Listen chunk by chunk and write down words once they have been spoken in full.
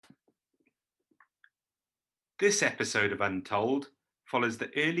This episode of Untold follows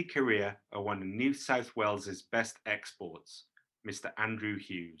the early career of one of New South Wales's best exports, Mr. Andrew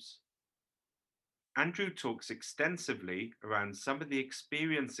Hughes. Andrew talks extensively around some of the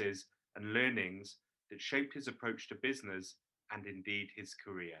experiences and learnings that shaped his approach to business and indeed his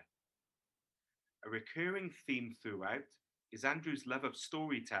career. A recurring theme throughout is Andrew's love of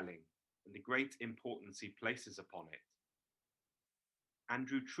storytelling and the great importance he places upon it.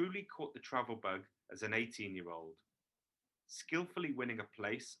 Andrew truly caught the travel bug as an 18-year-old, skillfully winning a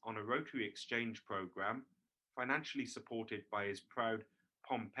place on a Rotary Exchange programme, financially supported by his proud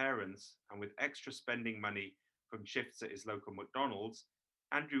POM parents and with extra spending money from shifts at his local McDonald's.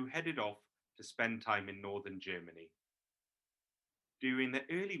 Andrew headed off to spend time in northern Germany. During the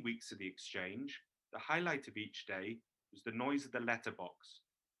early weeks of the exchange, the highlight of each day was the noise of the letterbox,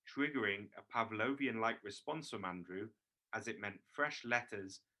 triggering a Pavlovian-like response from Andrew, as it meant fresh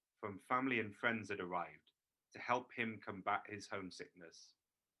letters from family and friends had arrived to help him combat his homesickness.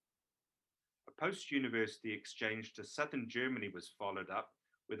 A post-university exchange to southern Germany was followed up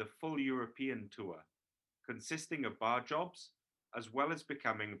with a full European tour, consisting of bar jobs, as well as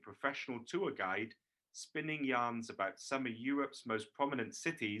becoming a professional tour guide, spinning yarns about some of Europe's most prominent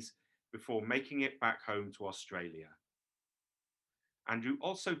cities before making it back home to Australia. Andrew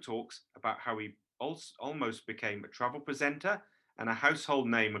also talks about how he almost became a travel presenter and a household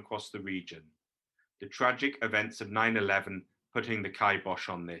name across the region, the tragic events of 9/11 putting the kibosh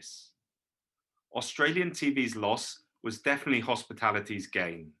on this. Australian TV's loss was definitely hospitality's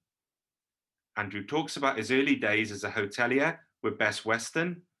gain. Andrew talks about his early days as a hotelier with Best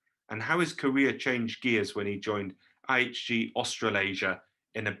Western and how his career changed gears when he joined IHG Australasia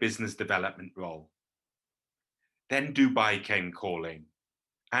in a business development role. Then Dubai came calling.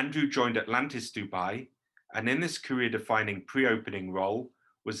 Andrew joined Atlantis Dubai, and in this career-defining pre-opening role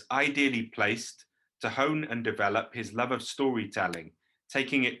was ideally placed to hone and develop his love of storytelling,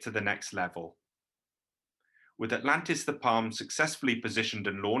 taking it to the next level. With Atlantis the Palm successfully positioned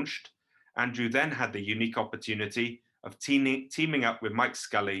and launched, Andrew then had the unique opportunity of teaming up with Mike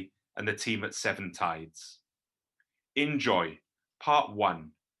Scully and the team at Seven Tides. Enjoy Part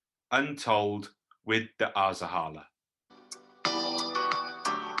 1, Untold with the Azahala.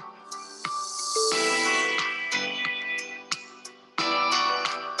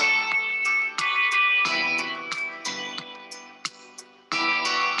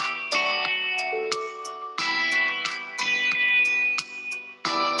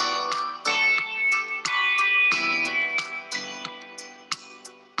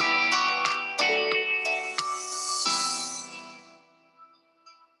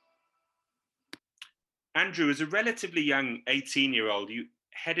 Andrew, as a relatively young 18-year-old, you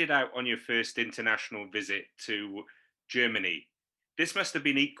headed out on your first international visit to Germany. This must have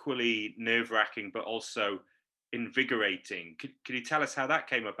been equally nerve-wracking, but also invigorating. Could you tell us how that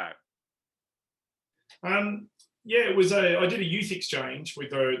came about? Yeah, it was I did a youth exchange with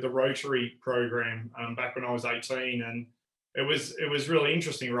the Rotary program back when I was 18, and it was really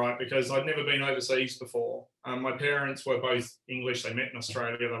interesting, right? Because I'd never been overseas before. My parents were both English. They met in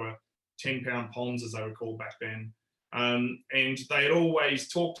Australia. They were 10-pound poms, as they were called back then, and they had always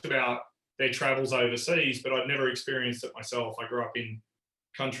talked about their travels overseas, but I'd never experienced it myself. I grew up in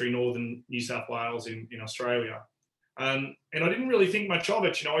country northern New South Wales in Australia, and I didn't really think much of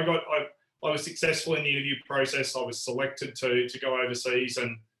it. You know, I was successful in the interview process. I was selected to go overseas,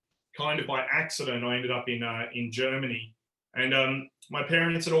 and kind of by accident, I ended up in Germany. And my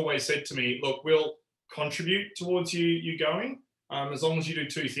parents had always said to me, "Look, we'll contribute towards you going, as long as you do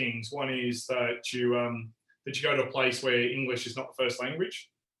two things. One is that you go to a place where English is not the first language,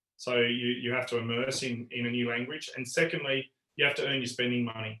 so you have to immerse in a new language, and secondly, you have to earn your spending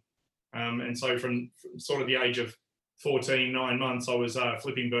money." And so from sort of the age of 14, 9 months, I was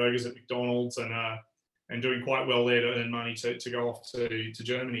flipping burgers at McDonald's and doing quite well there to earn money to go off to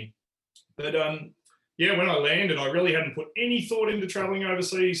Germany. But yeah, when I landed, I really hadn't put any thought into traveling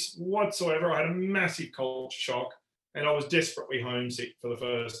overseas whatsoever. I had a massive culture shock, and I was desperately homesick for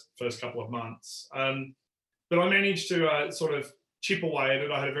the first couple of months. But I managed to sort of chip away at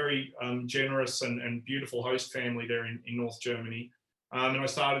it. I had a very generous and beautiful host family there in North Germany. And I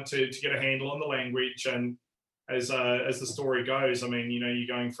started to get a handle on the language. And as the story goes, I mean, you know,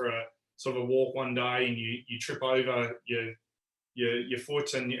 you're going for a sort of a walk one day and you trip over your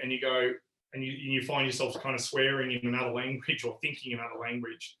foot and you go and you find yourself kind of swearing in another language or thinking another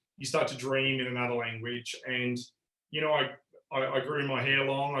language. You start to dream in another language. And, you know, I grew my hair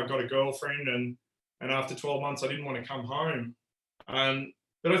long. I got a girlfriend, and after 12 months, I didn't want to come home.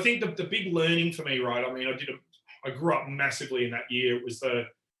 But I think the big learning for me, right? I mean, I grew up massively in that year. It was the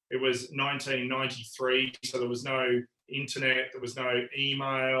It was 1993, so there was no internet, there was no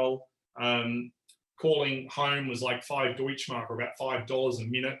email. Calling home was like 5 Deutschmark, or about $5 a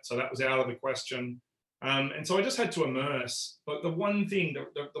minute, so that was out of the question. And so I just had to immerse. But the one thing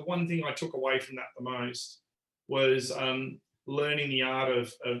I took away from that the most was learning the art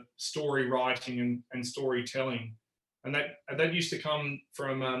of story writing and storytelling, and that used to come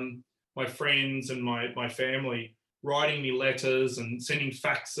from my friends and my family writing me letters and sending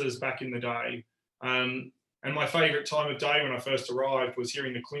faxes back in the day. And my favourite time of day when I first arrived was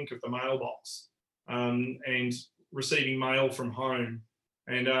hearing the clink of the mailbox and receiving mail from home.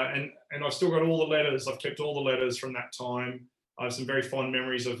 And I've still got all the letters. I've kept all the letters from that time. I have some very fond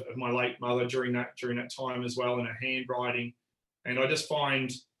memories of my late mother during that time as well, and her handwriting. And I just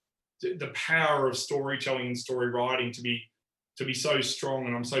find the power of storytelling and story writing to be so strong,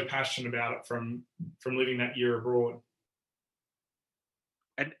 and I'm so passionate about it from living that year abroad.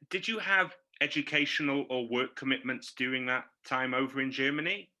 And did you have educational or work commitments during that time over in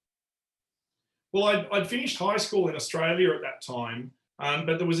Germany? Well, I'd finished high school in Australia at that time,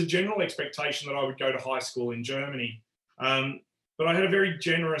 but there was a general expectation that I would go to high school in Germany. But I had a very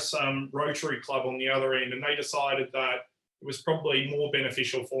generous Rotary Club on the other end, and they decided that it was probably more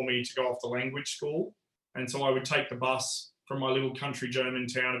beneficial for me to go off to language school. And so I would take the bus from my little country German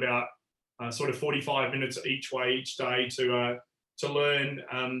town about sort of 45 minutes each way each day to learn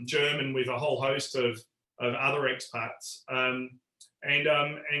German with a whole host of other expats, and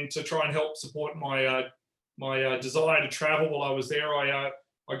to try and help support my desire to travel while I was there. I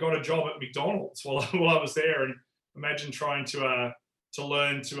got a job at McDonald's while I was there, and imagine trying to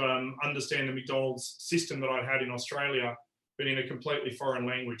learn to understand the McDonald's system that I had in Australia, but in a completely foreign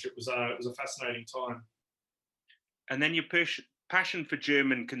language. It was a fascinating time. And then your passion for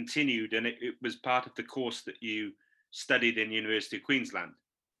German continued, and it was part of the course that you studied in University of Queensland.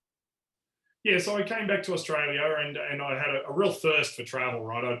 Yeah, so I came back to Australia, and I had a real thirst for travel.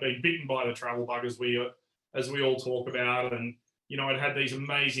 Right, I'd been bitten by the travel bug, as we all talk about, and I'd had these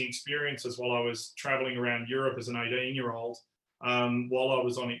amazing experiences while I was traveling around Europe as an 18-year-old, while I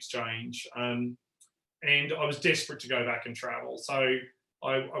was on exchange, and I was desperate to go back and travel. So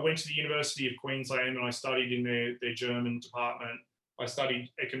I went to the University of Queensland and I studied in their German department. I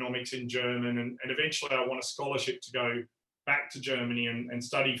studied economics in German, and eventually I won a scholarship to go back to Germany and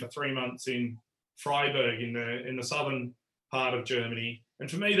study for 3 months in Freiburg in the southern part of Germany. And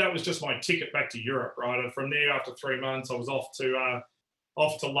for me, that was just my ticket back to Europe, right? And from there, after 3 months, I was off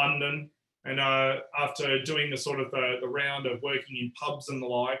to London. And after doing the sort of the round of working in pubs and the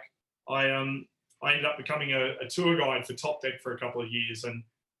like, I ended up becoming a tour guide for Topdeck for a couple of years, and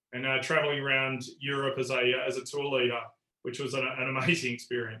traveling around Europe as a tour leader, which was an amazing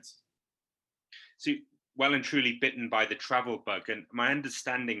experience. So, well and truly bitten by the travel bug. And my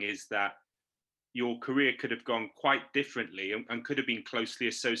understanding is that your career could have gone quite differently and could have been closely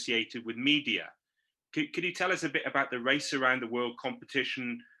associated with media. Could you tell us a bit about the Race Around the World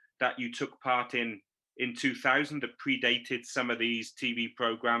competition that you took part in 2000 that predated some of these TV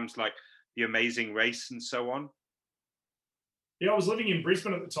programs like The Amazing Race and so on? Yeah, I was living in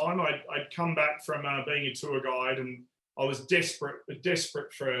Brisbane at the time. I'd come back from being a tour guide, and I was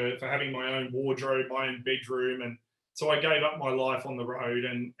desperate for having my own wardrobe, my own bedroom, and so I gave up my life on the road,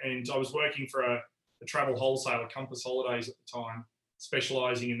 and I was working for a travel wholesaler, Compass Holidays at the time,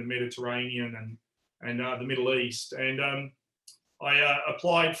 specialising in the Mediterranean and the Middle East. And I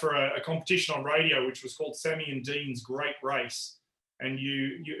applied for a competition on radio, which was called Sammy and Dean's Great Race, and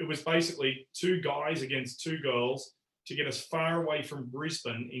it was basically 2 guys against 2 girls to get as far away from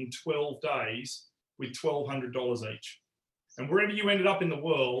Brisbane in 12 days with $1,200 each. And wherever you ended up in the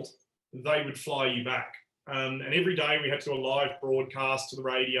world, they would fly you back. And every day we had to do a live broadcast to the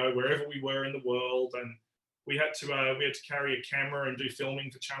radio wherever we were in the world, and we had to carry a camera and do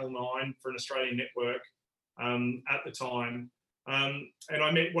filming for Channel 9 for an Australian network at the time. And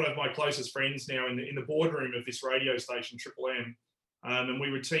I met one of my closest friends now in the boardroom of this radio station, Triple M, and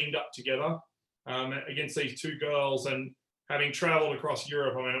we were teamed up together against these 2 girls. And having travelled across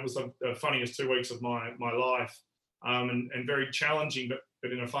Europe, I mean, it was the funniest 2 weeks of my life, and very challenging,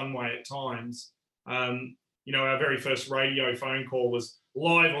 but in a fun way at times. Our very first radio phone call was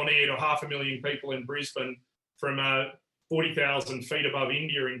live on air to 500,000 people in Brisbane from 40,000 feet above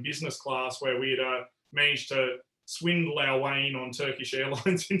India in business class, where we had managed to swindle our way in on Turkish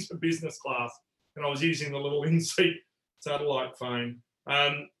Airlines into business class. And I was using the little in-seat satellite phone.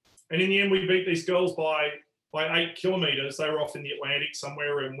 And in the end, we beat these girls by 8 kilometres. They were off in the Atlantic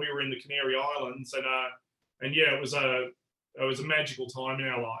somewhere, and we were in the Canary Islands. And yeah, it was a magical time in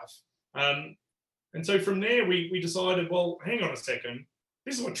our life. And so from there, we decided, well, hang on a second.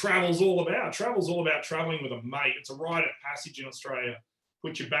 this is what travel's all about. Travel's all about traveling with a mate. It's a rite of passage in Australia.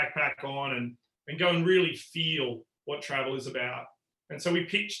 Put your backpack on and go and really feel what travel is about. And so we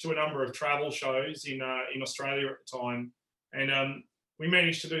pitched to a number of travel shows in Australia at the time, and we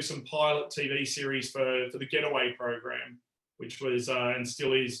managed to do some pilot TV series for the Getaway program, which was and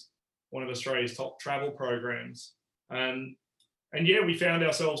still is one of Australia's top travel programs. And yeah, we found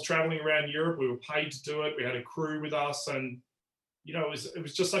ourselves traveling around Europe. We were paid to do it. We had a crew with us, and it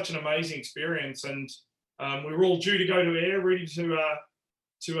was just such an amazing experience. And we were all due to go to air, ready to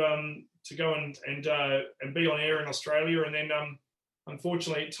go and be on air in Australia. And then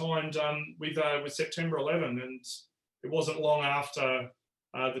unfortunately, it timed with September 11, and it wasn't long after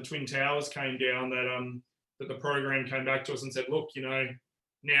the Twin Towers came down that the program came back to us and said, look,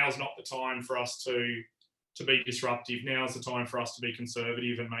 now's not the time for us to be disruptive. Now's the time for us to be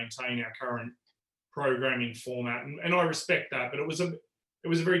conservative and maintain our current programming format. And I respect that, but it was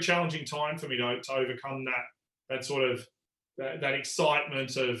a very challenging time for me to overcome that sort of that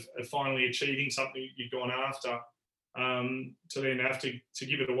excitement of finally achieving something you'd gone after, to then have to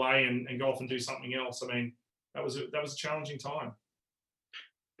give it away and go off and do something else. I mean, that was a challenging time.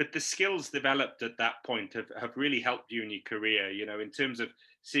 But the skills developed at that point have really helped you in your career, in terms of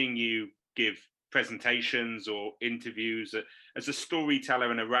seeing you give presentations or interviews. As a storyteller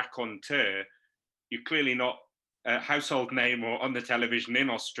and a raconteur, you're clearly not a household name or on the television in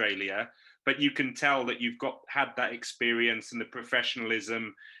Australia, but you can tell that you've had that experience and the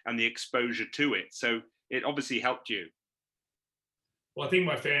professionalism and the exposure to it. So it obviously helped you. Well, I think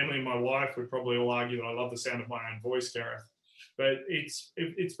my family and my wife would probably all argue that I love the sound of my own voice, Gareth. But it's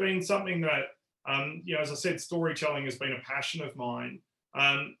been something that, as I said, storytelling has been a passion of mine.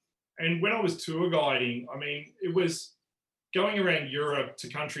 And when I was tour guiding, I mean, it was going around Europe to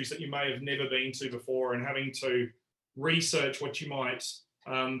countries that you may have never been to before and having to research what you might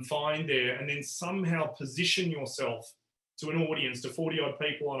find there, and then somehow position yourself to an audience, to 40-odd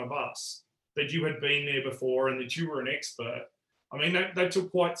people on a bus, that you had been there before and that you were an expert. I mean, that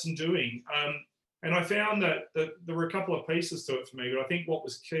took quite some doing. And I found that there were a couple of pieces to it for me, but I think what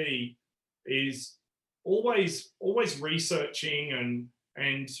was key is always researching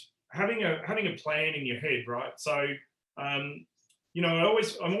and having a plan in your head, right? So, I'm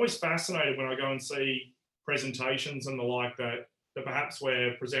always fascinated when I go and see presentations and the like that perhaps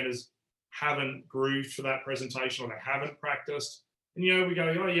where presenters haven't grooved for that presentation or they haven't practiced. And, we go,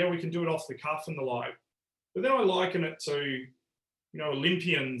 oh yeah, we can do it off the cuff and the like. But then I liken it to,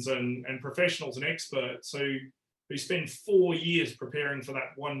 Olympians and professionals and experts who spend 4 years preparing for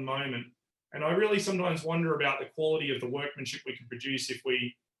that one moment. And I really sometimes wonder about the quality of the workmanship we could produce if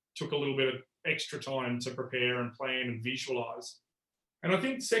we took a little bit of extra time to prepare and plan and visualize. And I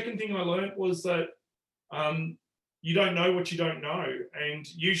think the second thing I learned was that you don't know what you don't know. And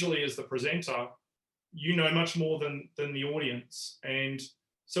usually as the presenter, you know much more than the audience. And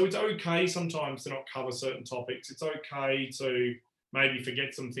so it's okay sometimes to not cover certain topics. It's okay to maybe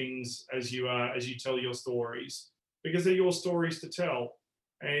forget some things as you tell your stories, because they're your stories to tell.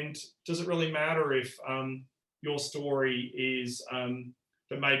 And does it really matter if your story is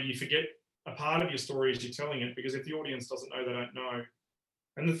that maybe you forget a part of your story as you're telling it, because if the audience doesn't know, they don't know.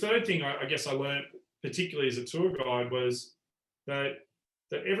 And the third thing I guess I learned, particularly as a tour guide, was that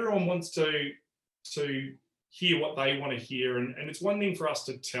everyone wants to hear what they want to hear. And it's one thing for us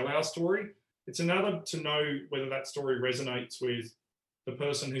to tell our story. It's another to know whether that story resonates with the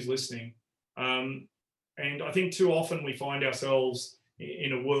person who's listening. And I think too often we find ourselves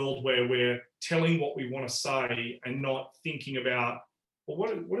in a world where we're telling what we want to say and not thinking about, well,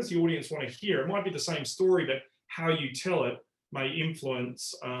 what does the audience want to hear? It might be the same story, but how you tell it may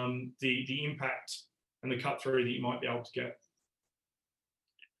influence the impact and the cut through that you might be able to get.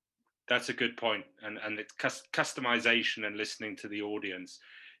 That's a good point. And it's customization and listening to the audience.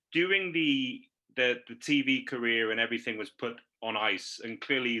 During the TV career and everything was put on ice, and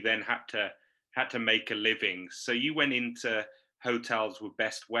clearly then had to make a living. So you went into hotels with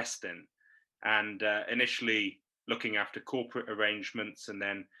Best Western, and initially looking after corporate arrangements and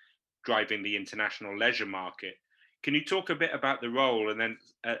then driving the international leisure market. Can you talk a bit about the role and then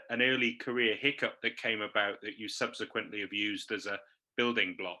an early career hiccup that came about that you subsequently have used as a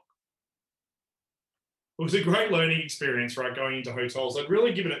building block? It was a great learning experience, right, going into hotels. I'd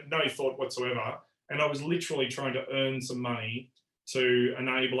really given it no thought whatsoever. And I was literally trying to earn some money to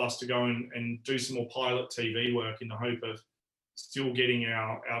enable us to go and do some more pilot TV work in the hope of still getting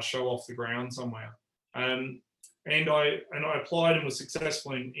our show off the ground somewhere. And I applied and was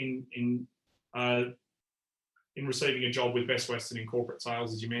successful in receiving a job with Best Western in corporate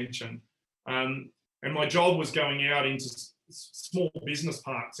sales, as you mentioned. And my job was going out into small business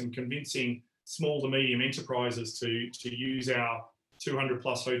parks and convincing small to medium enterprises to use our 200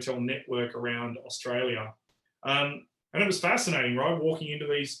 plus hotel network around Australia. And it was fascinating, right? Walking into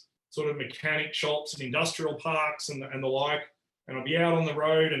these sort of mechanic shops and industrial parks and the like, and I'd be out on the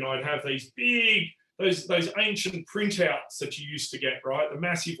road and I'd have these big, those ancient printouts that you used to get, right? The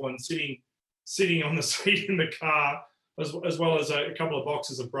massive ones sitting on the seat in the car, as well as a couple of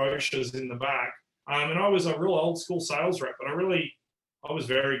boxes of brochures in the back. And I was a real old school sales rep, but I was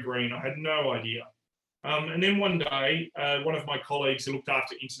very green. I had no idea. And then one day, one of my colleagues who looked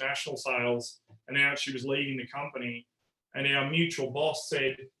after international sales announced she was leaving the company, and our mutual boss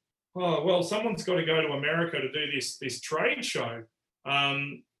said, "Oh, well, someone's got to go to America to do this trade show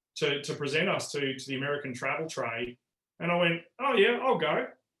to present us to the American travel trade." And I went, "Oh yeah, I'll go."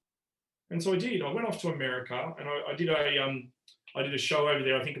 And so I did. I went off to America, and I did a show over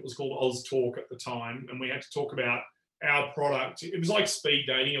there. I think it was called Oz Talk at the time, and we had to talk about our product. It was like speed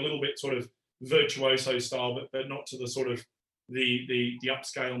dating, a little bit sort of virtuoso style, but not to the sort of the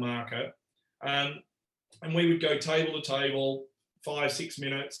upscale market. And we would go table to table, 5-6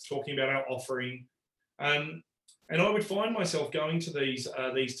 minutes, talking about our offering. And I would find myself going to these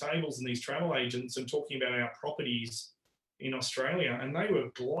tables and these travel agents and talking about our properties in Australia, and they were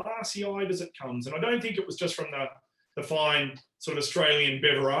glassy-eyed as it comes. And I don't think it was just from the fine sort of Australian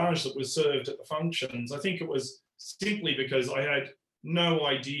beverage that was served at the functions. I think it was simply because I had no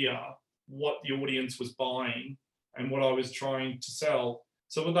idea what the audience was buying and what I was trying to sell.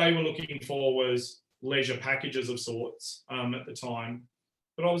 So what they were looking for was leisure packages of sorts at the time.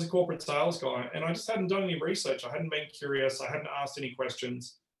 But I was a corporate sales guy, and I just hadn't done any research. I hadn't been curious. I hadn't asked any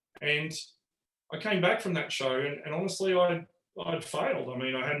questions. And I came back from that show, and honestly, I'd failed. I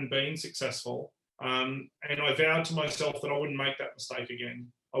mean, I hadn't been successful. And I vowed to myself that I wouldn't make that mistake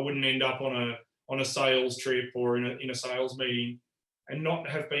again. I wouldn't end up on a sales trip or in a sales meeting and not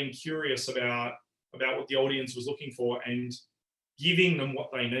have been curious about what the audience was looking for and giving them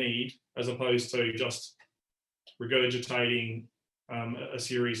what they need, as opposed to just regurgitating a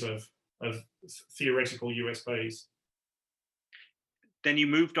series of theoretical USPs. Then you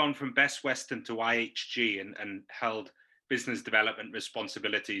moved on from Best Western to IHG and held business development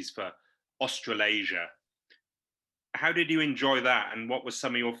responsibilities for Australasia. How did you enjoy that, and what were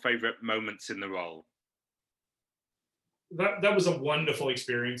some of your favourite moments in the role? That was a wonderful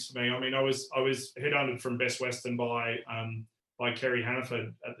experience for me. I mean, I was headhunted from Best Western by Kerry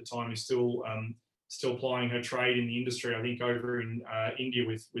Hannaford at the time, who's still plying her trade in the industry, I think over in India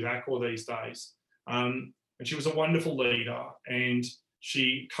with Accor these days. And she was a wonderful leader, and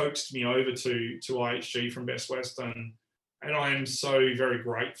she coaxed me over to IHG from Best Western. And I am so very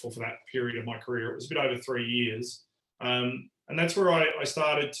grateful for that period of my career. It was a bit over 3 years. And that's where I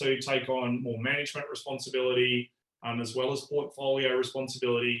started to take on more management responsibility, as well as portfolio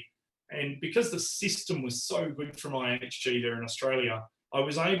responsibility. And because the system was so good from IHG there in Australia, I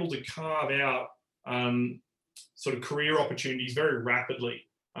was able to carve out sort of career opportunities very rapidly,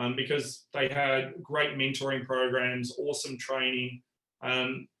 because they had great mentoring programs, awesome training.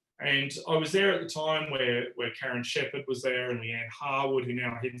 And I was there at the time where Karen Shepherd was there, and Leanne Harwood, who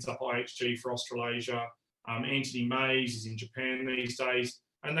now heads up IHG for Australasia. Anthony Mays is in Japan these days.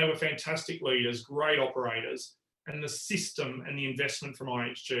 And they were fantastic leaders, great operators. And the system and the investment from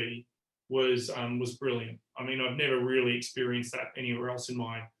IHG was brilliant. I mean, I've never really experienced that anywhere else in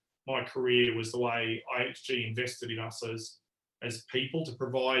my career, was the way IHG invested in us as people, to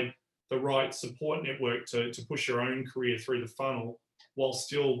provide the right support network to push your own career through the funnel while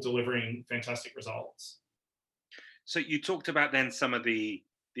still delivering fantastic results. So you talked about then some of the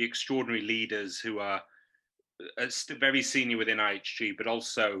extraordinary leaders who are very senior within IHG, but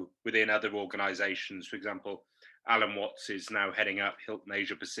also within other organizations. For example, Alan Watts is now heading up Hilton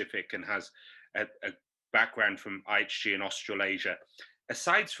Asia Pacific and has a background from IHG and Australasia.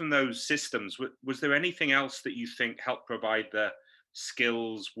 Aside from those systems, was there anything else that you think helped provide the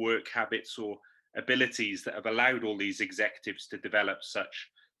skills, work habits, or abilities that have allowed all these executives to develop such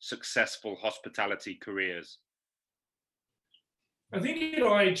successful hospitality careers? I think at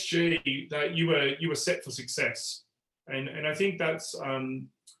IHG that you were set for success, and I think that's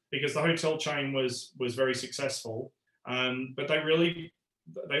because the hotel chain was very successful, but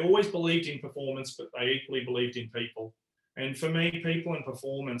they always believed in performance, but they equally believed in people. And for me, people and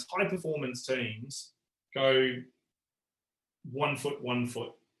performance, high performance teams go 1 foot, 1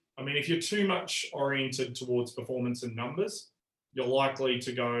 foot. I mean, if you're too much oriented towards performance and numbers, you're likely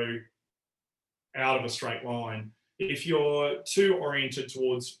to go out of a straight line. If you're too oriented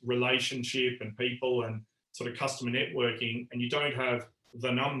towards relationship and people and sort of customer networking, and you don't have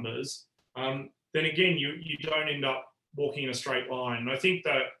the numbers, then again, you don't end up walking in a straight line. And I think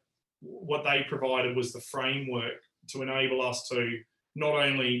that what they provided was the framework to enable us to not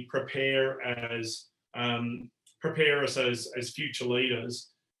only prepare us as future leaders,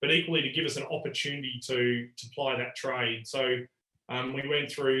 but equally to give us an opportunity to apply that trade. So we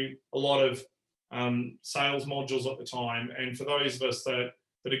went through a lot of sales modules at the time, and for those of us that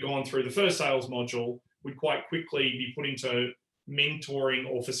had gone through the first sales module, we'd quite quickly be put into mentoring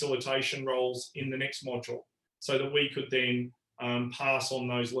or facilitation roles in the next module, so that we could then pass on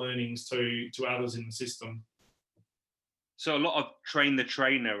those learnings to others in the system. So a lot of train the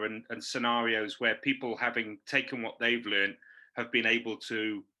trainer and scenarios where people, having taken what they've learned, have been able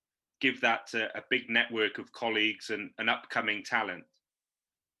to give that to a big network of colleagues and upcoming talent.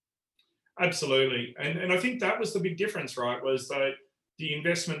 Absolutely. And I think that was the big difference, right? Was that the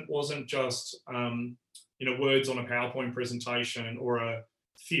investment wasn't just words on a PowerPoint presentation or a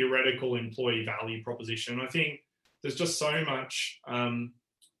theoretical employee value proposition. I think there's just so much in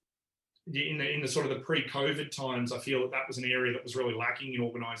the sort of the pre-COVID times. I feel that was an area that was really lacking in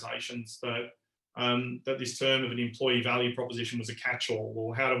organisations, that this term of an employee value proposition was a catch-all.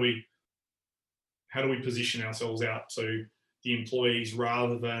 Or how do we position ourselves out to the employees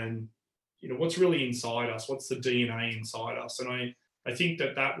rather than what's really inside us, what's the DNA inside us. And I think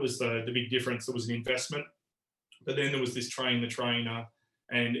that was the big difference. There was an investment, but then there was this train the trainer,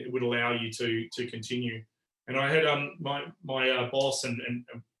 and it would allow you to continue. And I had my boss and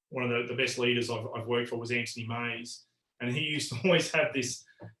one of the best leaders I've worked for was Anthony Mays, and he used to always have this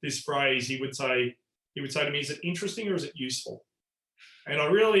phrase. He would say to me, "Is it interesting or is it useful?" And I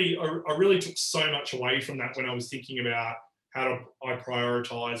really took so much away from that when I was thinking about how do I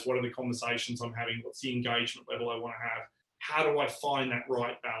prioritize, what are the conversations I'm having, what's the engagement level I want to have, how do I find that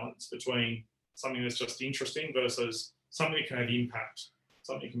right balance between something that's just interesting versus something that can have impact,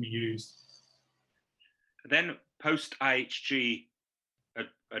 something that can be used. Then post IHG,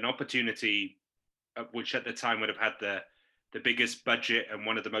 an opportunity which at the time would have had the biggest budget and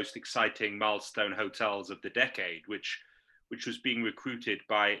one of the most exciting milestone hotels of the decade, which was being recruited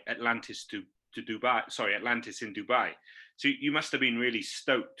by Atlantis in Dubai. So you must have been really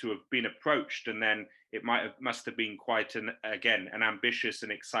stoked to have been approached, and then it must have been quite an ambitious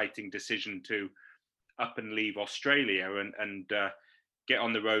and exciting decision to up and leave Australia and get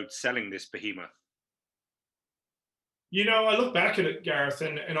on the road selling this behemoth. I look back at it, Gareth,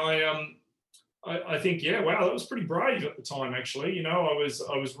 and I think, yeah, wow, that was pretty brave at the time. Actually, I was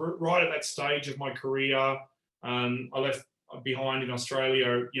right at that stage of my career. I left behind in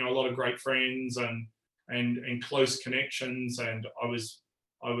Australia, a lot of great friends and close connections, and I was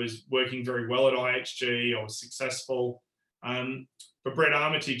working very well at IHG. I was successful. But Brett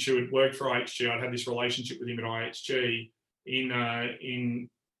Armitage, who had worked for IHG, I'd had this relationship with him at IHG in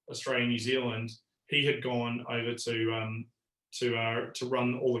Australia and New Zealand. He had gone over to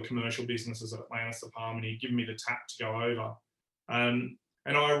run all the commercial businesses at Atlantis the Palm, and he'd given me the tap to go over. And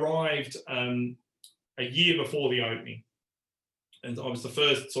I arrived a year before the opening, and I was the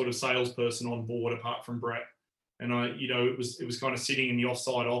first sort of salesperson on board apart from Brett. And it was kind of sitting in the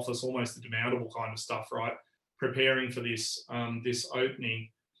offside office, almost the demountable kind of stuff, right? Preparing for this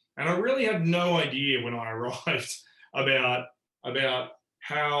opening. And I really had no idea when I arrived about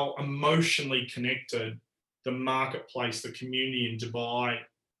how emotionally connected the marketplace, the community in Dubai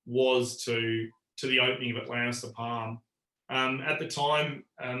was to the opening of Atlantis the Palm. At the time,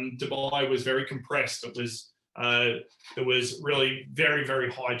 Dubai was very compressed. There was really very,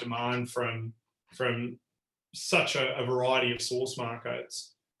 very high demand from such a variety of source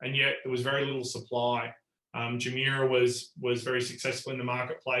markets, and yet there was very little supply. Jumeirah was very successful in the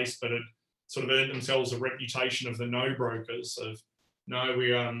marketplace, but had sort of earned themselves a reputation of the no brokers, of no,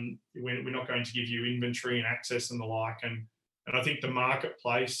 we're not going to give you inventory and access and the like. And I think the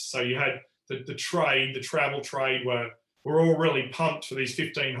marketplace, so you had the travel trade were all really pumped for these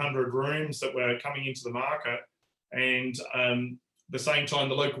 1,500 rooms that were coming into the market. And at the same time,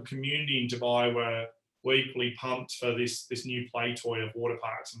 the local community in Dubai were equally pumped for this new play toy of water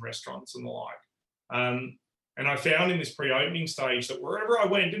parks and restaurants and the like. And I found in this pre-opening stage that wherever I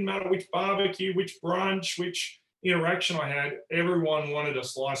went, didn't matter which barbecue, which brunch, which interaction I had, everyone wanted a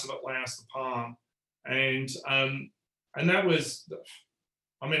slice of Atlantis the Palm. And that was,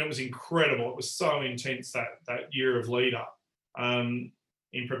 it was incredible. It was so intense that year of lead up in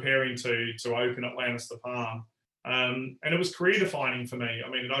preparing to open Atlantis the Palm. And it was career defining for me.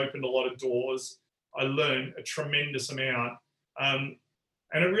 It opened a lot of doors. I learned a tremendous amount.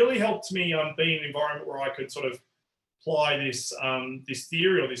 And it really helped me be in an environment where I could sort of apply this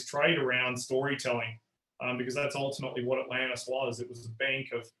theory or this trade around storytelling, because that's ultimately what Atlantis was. It was a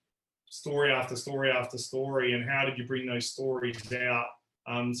bank story after story after story, and how did you bring those stories out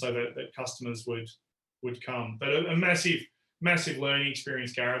so that customers would come. But a massive learning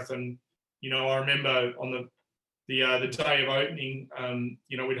experience, Gareth. And I remember on the day of opening,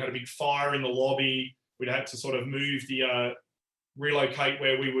 we'd had a big fire in the lobby. We'd had to sort of move relocate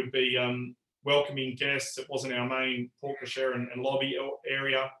where we would be welcoming guests. It wasn't our main porte cochere and lobby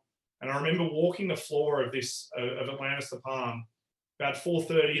area. And I remember walking the floor of Atlantis the Palm about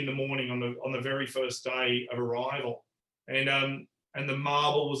 4:30 in the morning on the very first day of arrival, and the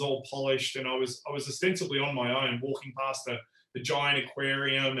marble was all polished, and I was ostensibly on my own, walking past the giant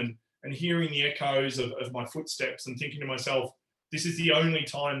aquarium and hearing the echoes of my footsteps, and thinking to myself, this is the only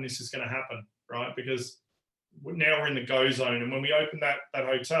time this is going to happen, right? Because now we're in the go zone. And when we opened that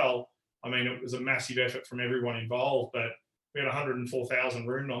hotel, I mean, it was a massive effort from everyone involved, but we had 104,000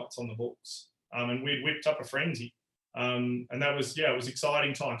 room nights on the books, and we'd whipped up a frenzy. And that was, it was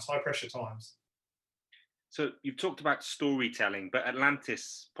exciting times, high pressure times. So you've talked about storytelling, but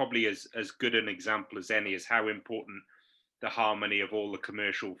Atlantis probably as good an example as any is how important the harmony of all the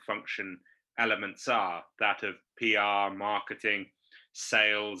commercial function elements are, that of PR, marketing,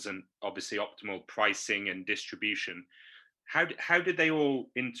 sales, and obviously optimal pricing and distribution. How did they all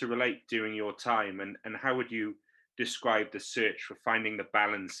interrelate during your time, and how would you describe the search for finding the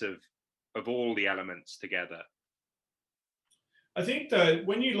balance of all the elements together? I think that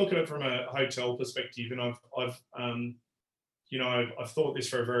when you look at it from a hotel perspective, and I've thought this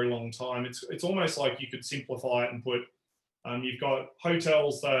for a very long time, it's almost like you could simplify it and put, you've got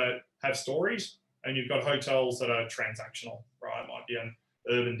hotels that have stories, and you've got hotels that are transactional, right? It might be an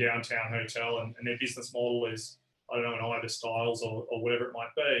urban downtown hotel, and their business model is, I don't know, an Ibis Styles or whatever it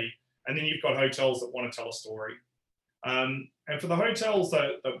might be. And then you've got hotels that want to tell a story. And for the hotels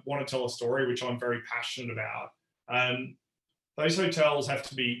that want to tell a story, which I'm very passionate about, those hotels have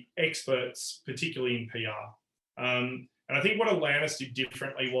to be experts, particularly in PR. And I think what Atlantis did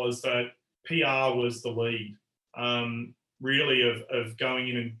differently was that PR was the lead, really, of going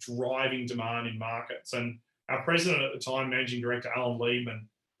in and driving demand in markets. And our president at the time, Managing Director Alan Liebman,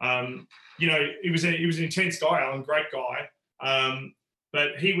 he was an intense guy, Alan, great guy.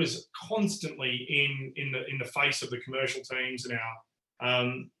 But he was constantly in the face of the commercial teams, and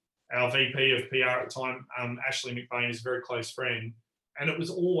our VP of PR at the time, Ashley McBain, is a very close friend. And it was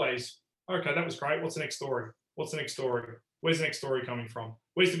always, okay, that was great. What's the next story? What's the next story? Where's the next story coming from?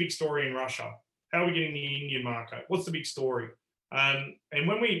 Where's the big story in Russia? How are we getting the Indian market? What's the big story? And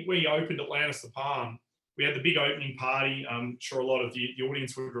when we opened Atlantis the Palm, we had the big opening party. I'm sure a lot of the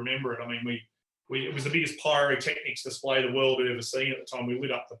audience would remember it. I mean, it was the biggest pyrotechnics display the world had ever seen at the time. We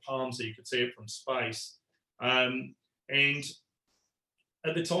lit up the Palm so you could see it from space. And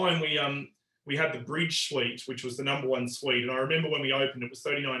at the time, we had the Bridge Suite, which was the #1 suite. And I remember when we opened, it was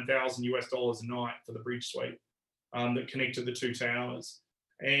 $39,000 a night for the Bridge Suite that connected the two towers.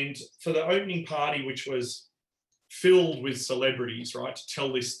 And for the opening party, which was filled with celebrities, right, to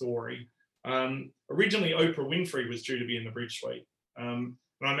tell this story, originally Oprah Winfrey was due to be in the Bridge Suite. And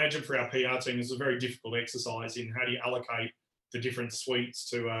I imagine for our PR team, it's a very difficult exercise in how do you allocate the different suites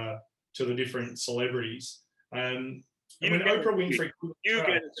to the different celebrities. You get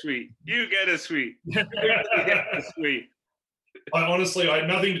a suite. You get a suite. You get a suite. I had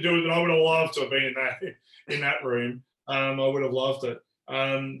nothing to do with it. I would have loved to have been in that room. I would have loved it.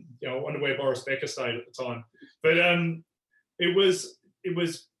 I wonder where Boris Becker stayed at the time. But it was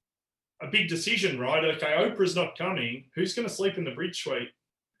a big decision, right? Okay, Oprah's not coming. Who's going to sleep in the Bridge Suite?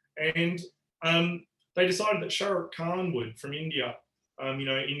 And they decided that Shah Rukh Khan would, from India,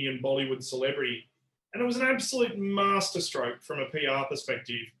 Indian Bollywood celebrity. And it was an absolute masterstroke from a PR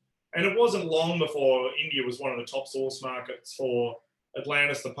perspective. And it wasn't long before India was one of the top source markets for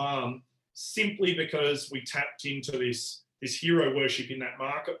Atlantis the Palm, simply because we tapped into this hero worship in that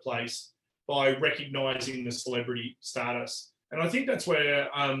marketplace by recognising the celebrity status. And I think that's where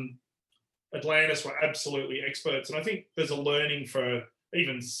Atlantis were absolutely experts. And I think there's a learning for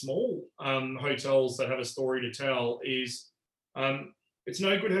even small hotels that have a story to tell is it's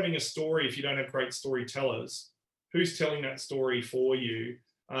no good having a story if you don't have great storytellers. Who's telling that story for you?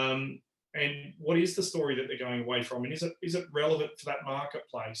 And what is the story that they're going away from? And is it relevant for that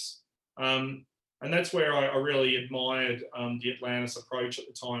marketplace? And that's where I really admired the Atlantis approach at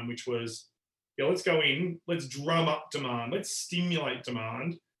the time, which was, let's go in, let's drum up demand, let's stimulate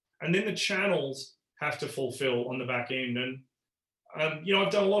demand, and then the channels have to fulfill on the back end. And I've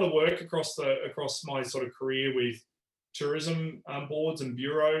done a lot of work across my sort of career with tourism boards and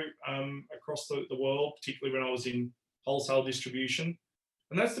bureau across the world, particularly when I was in wholesale distribution.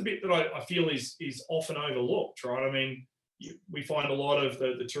 And that's the bit that I feel is often overlooked, right? I mean, we find a lot of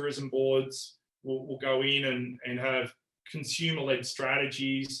the tourism boards will go in and have consumer-led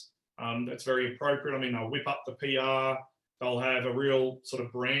strategies. That's very appropriate. I mean, they'll whip up the PR, they'll have a real sort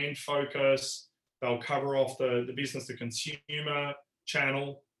of brand focus, they'll cover off the business to consumer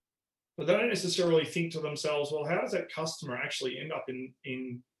channel, but they don't necessarily think to themselves, well, how does that customer actually end up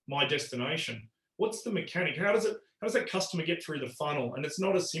in my destination? What's the mechanic? How does that customer get through the funnel? And it's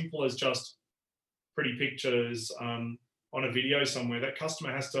not as simple as just pretty pictures on a video somewhere. That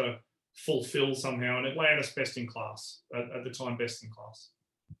customer has to fulfill somehow, and Atlantis best in class at the time, best in class.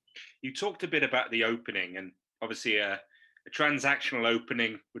 You talked a bit about the opening, and obviously a transactional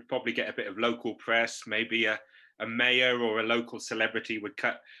opening would probably get a bit of local press. Maybe a mayor or a local celebrity would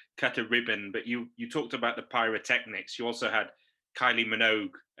cut a ribbon. But you talked about the pyrotechnics. You also had Kylie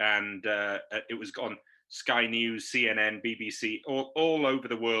Minogue, and it was on Sky News, CNN, BBC, all over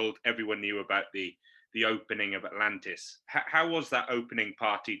the world. Everyone knew about the opening of Atlantis. How was that opening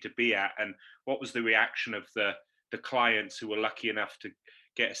party to be at, and what was the reaction of the clients who were lucky enough to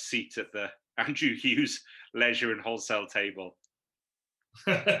get a seat at the Andrew Hughes leisure and wholesale table?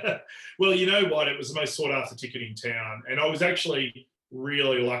 Well, you know what? It was the most sought after ticket in town, and I was actually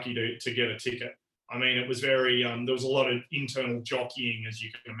really lucky to get a ticket. I mean, it was very there was a lot of internal jockeying, as you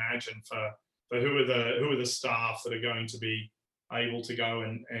can imagine, for who are the staff that are going to be able to go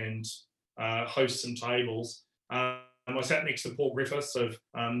and host some tables. I sat next to Paul Griffiths, of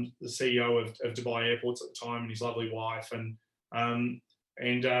the CEO of Dubai Airports at the time, and his lovely wife, and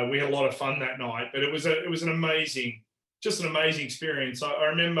we had a lot of fun that night. But it was an amazing experience. I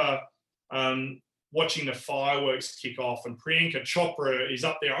remember watching the fireworks kick off, and Priyanka Chopra is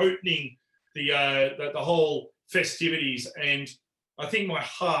up there opening the whole festivities, and I think my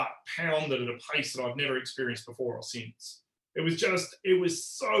heart pounded at a pace that I've never experienced before or since. It was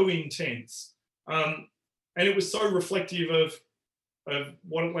so intense, and it was so reflective of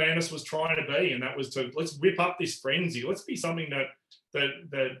what Atlantis was trying to be, and that was to let's whip up this frenzy. Let's be something that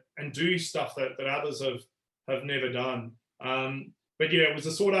and do stuff that others have never done. But yeah, it was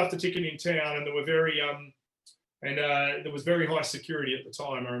a sought after ticket in town, and there were there was very high security at the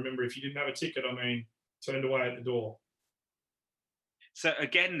time. I remember if you didn't have a ticket, I mean, turned away at the door. So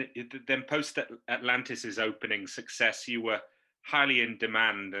again, then post Atlantis's opening success, you were highly in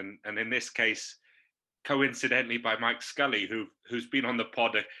demand, and in this case, coincidentally, by Mike Scully, who's been on the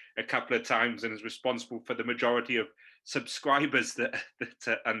pod a couple of times and is responsible for the majority of subscribers that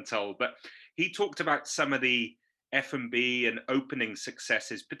are Untold. But he talked about some of the F&B and opening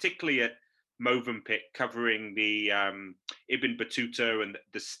successes, particularly at Movenpick, covering the Ibn Battuta and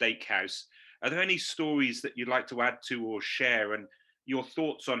the steakhouse. Are there any stories that you'd like to add to or share, and your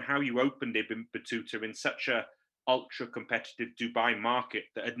thoughts on how you opened Ibn Battuta in such a ultra competitive Dubai market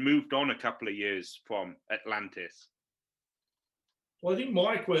that had moved on a couple of years from Atlantis? Well, I think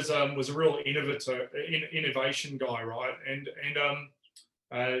Mike was a real innovation guy, right? And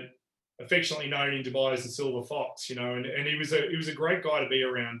affectionately known in Dubai as the Silver Fox, you know, and he was a great guy to be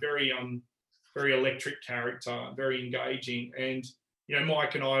around. Very electric character, very engaging. And you know,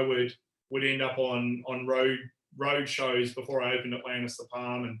 Mike and I would end up on road shows before I opened Atlantis the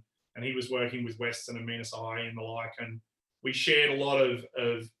Palm, and he was working with Westin and Mina Sahai and the like, and we shared a lot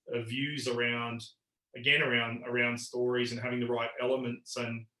of views around stories and having the right elements.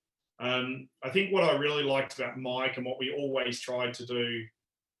 And I think what I really liked about Mike, and what we always tried to do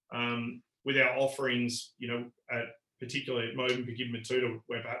with our offerings, you know, particularly at Movenpick Ibn Battuta,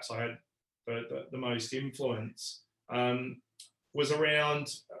 where perhaps I had the most influence, was around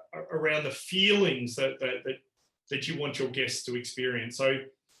the feelings that you want your guests to experience. So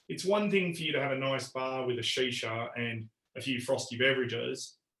it's one thing for you to have a nice bar with a shisha and a few frosty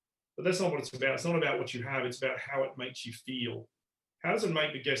beverages, but that's not what it's about. It's not about what you have. It's about how it makes you feel. How does it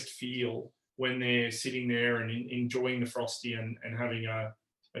make the guest feel when they're sitting there and enjoying the frosty and having a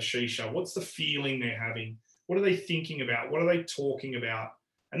shisha? What's the feeling they're having? What are they thinking about? What are they talking about?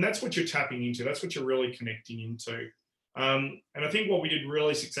 And that's what you're tapping into. That's what you're really connecting into. And I think what we did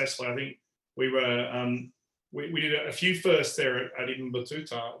really successfully, I think we were we did a few firsts there at Ibn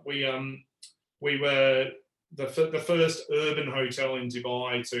Battuta. We were the first urban hotel in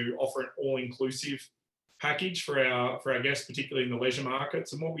Dubai to offer an all-inclusive package for our guests, particularly in the leisure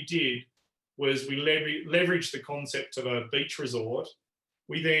markets. And what we did was we leveraged the concept of a beach resort.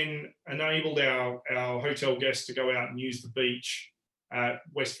 We then enabled our hotel guests to go out and use the beach at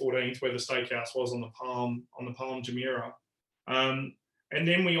West 14th, where the steakhouse was on the Palm Jumeirah. And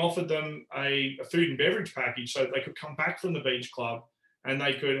then we offered them a food and beverage package so that they could come back from the beach club and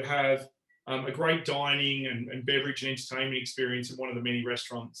they could have a great dining and beverage and entertainment experience in one of the many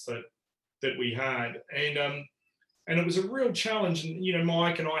restaurants that we had. And And it was a real challenge. And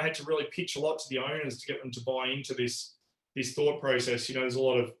Mike and I had to really pitch a lot to the owners to get them to buy into this thought process. There's a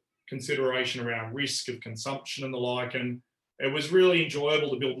lot of consideration around risk of consumption and the like, and it was really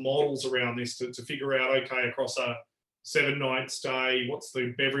enjoyable to build models around this to figure out, okay, across a 7 night stay, what's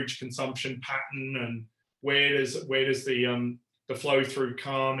the beverage consumption pattern, and where does the flow through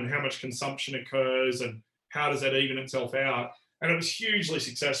come, and how much consumption occurs, and how does that even itself out? And it was hugely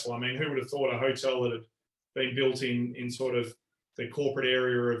successful. I mean, who would have thought a hotel that had been built in sort of the corporate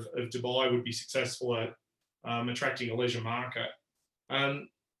area of Dubai would be successful at attracting a leisure market? And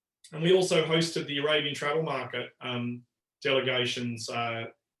we also hosted the Arabian Travel Market delegations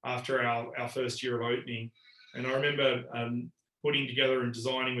after our first year of opening. And I remember putting together and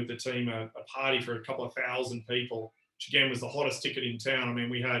designing with the team a party for a couple of thousand people, which again was the hottest ticket in town. I mean,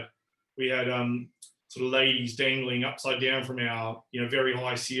 we had sort of ladies dangling upside down from our very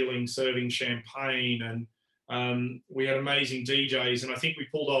high ceiling, serving champagne, and we had amazing DJs. And I think we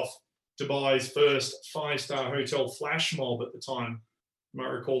pulled off Dubai's first 5-star hotel flash mob at the time. You might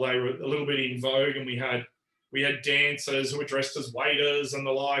recall they were a little bit in vogue, and we had dancers who were dressed as waiters and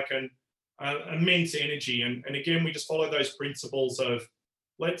the like, and immense energy. And again, we just follow those principles of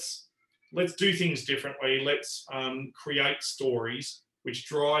let's do things differently. Let's create stories which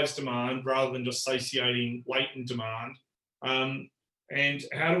drives demand rather than just satiating latent demand. And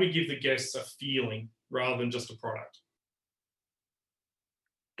how do we give the guests a feeling rather than just a product?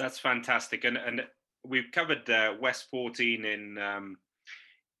 That's fantastic, and we've covered West 14 in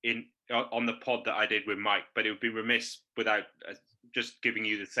on the pod that I did with Mike, but it would be remiss without just giving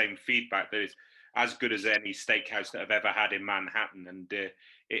you the same feedback that is as good as any steakhouse that I've ever had in Manhattan. And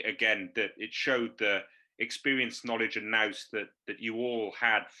it showed the experience, knowledge, and nous that you all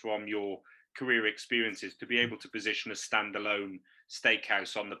had from your career experiences to be able to position a standalone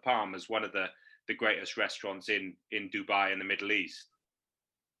steakhouse on the Palm as one of the greatest restaurants in Dubai and the Middle East.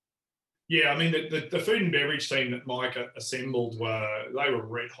 Yeah, I mean, the food and beverage team that Mike assembled they were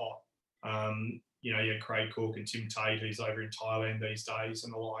red hot. You had Craig Cook and Tim Tate, who's over in Thailand these days,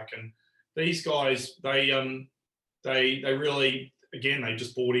 and the like. And these guys, they really, again, they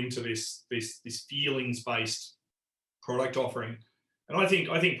just bought into this feelings based product offering. And I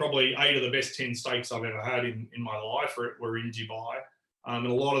think probably 8 of the best 10 steaks I've ever had in my life were in Dubai, and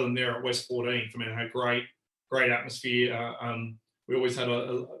a lot of them there at West 14th. I mean, it had great atmosphere. We always had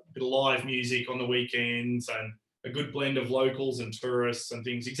a bit of live music on the weekends, and a good blend of locals and tourists and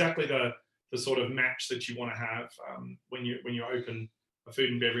things. Exactly the sort of match that you want to have when you open a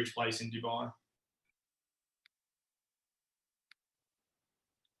food and beverage place in Dubai.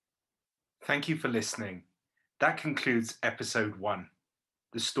 Thank you for listening. That concludes episode 1,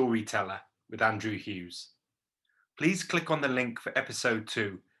 The Storyteller with Andrew Hughes. Please click on the link for episode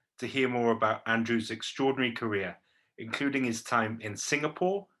 2 to hear more about Andrew's extraordinary career, including his time in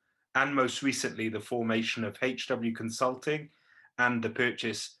Singapore and most recently the formation of HW Consulting and the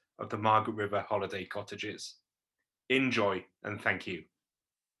purchase of the Margaret River Holiday Cottages. Enjoy and thank you.